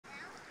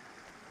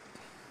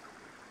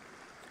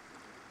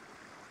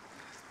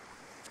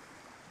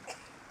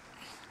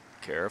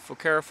Careful,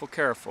 careful,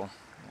 careful.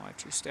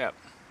 Watch your step.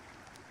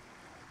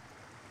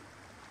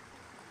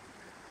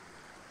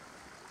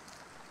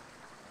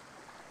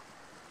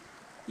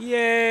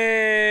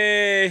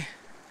 Yay! You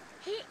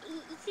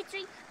could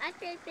drink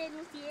after I finish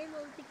with the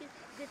animals because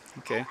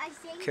Okay. I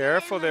sang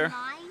Careful there. there.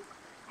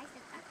 I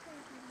said after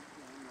I finish with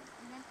the animals,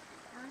 and then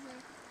I was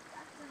like,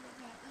 after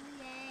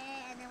the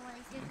yeah, and then when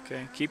I said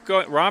Okay, keep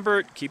going.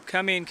 Robert, keep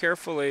coming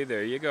carefully.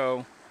 There you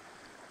go.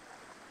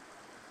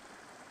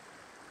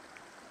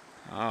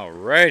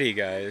 Alrighty,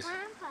 guys.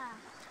 Grandpa.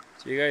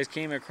 So you guys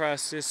came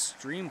across this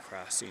stream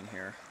crossing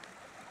here.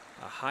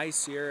 A High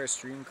Sierra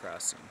stream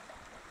crossing.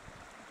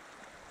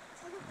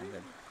 And the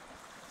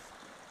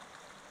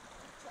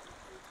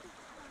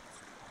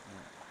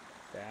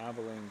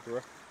babbling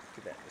brook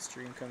that the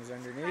stream comes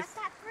Across underneath.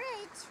 that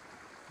bridge.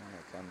 And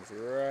it comes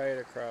right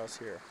across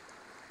here.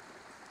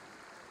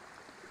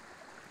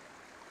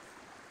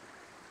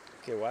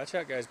 Okay, watch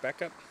out, guys.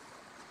 Back up.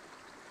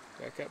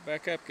 Back up,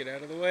 back up. Get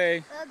out of the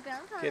way.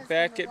 Grandpa Get is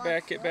back, gonna get walk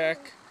back, get slow.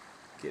 back.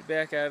 Get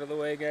back out of the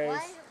way, guys.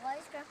 Why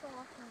is Grandpa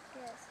walking like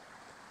this?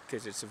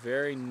 Because it's a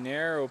very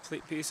narrow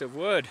piece of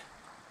wood.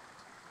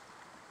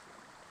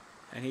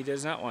 And he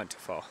does not want to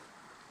fall.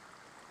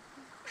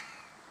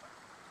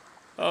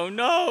 Oh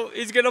no,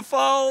 he's gonna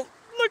fall.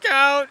 Look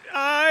out.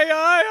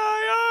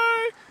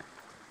 Aye.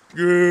 Go,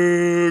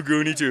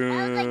 Goonie Tunes.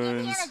 I was like,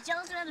 Indiana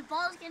Jones around the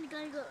ball is gonna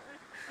go.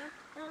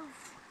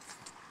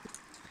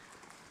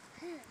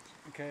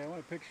 Okay, I want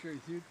a picture of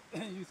you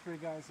three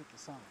guys at the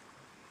summit.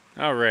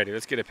 Alrighty,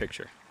 let's get a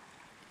picture.